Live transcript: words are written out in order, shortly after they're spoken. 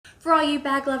For all you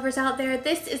bag lovers out there,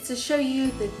 this is to show you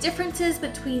the differences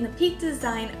between the Peak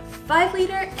Design 5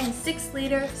 liter and 6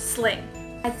 liter sling.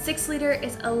 The 6 liter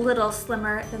is a little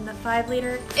slimmer than the 5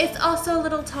 liter. It's also a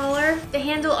little taller. The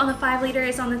handle on the 5 liter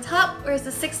is on the top, whereas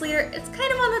the 6 liter, it's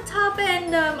kind of on the top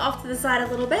and off to the side a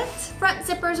little bit. Front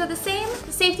zippers are the same.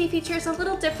 The safety feature is a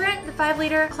little different. The 5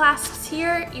 liter clasps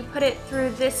here. You put it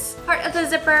through this part of the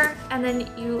zipper and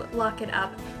then you lock it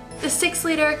up. The 6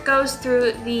 liter goes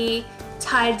through the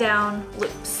tie down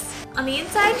loops. On the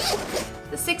inside,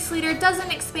 the 6 liter doesn't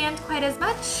expand quite as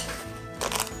much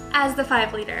as the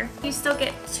 5 liter. You still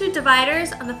get 2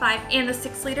 dividers on the 5 and the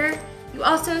 6 liter. You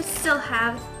also still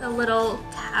have the little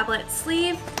tablet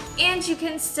sleeve, and you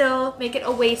can still make it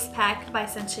a waist pack by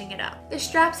cinching it up. The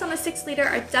straps on the 6 liter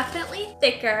are definitely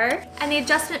thicker, and the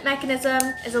adjustment mechanism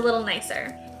is a little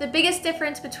nicer. The biggest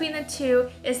difference between the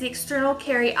two is the external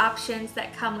carry options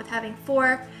that come with having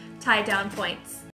 4 tie down points.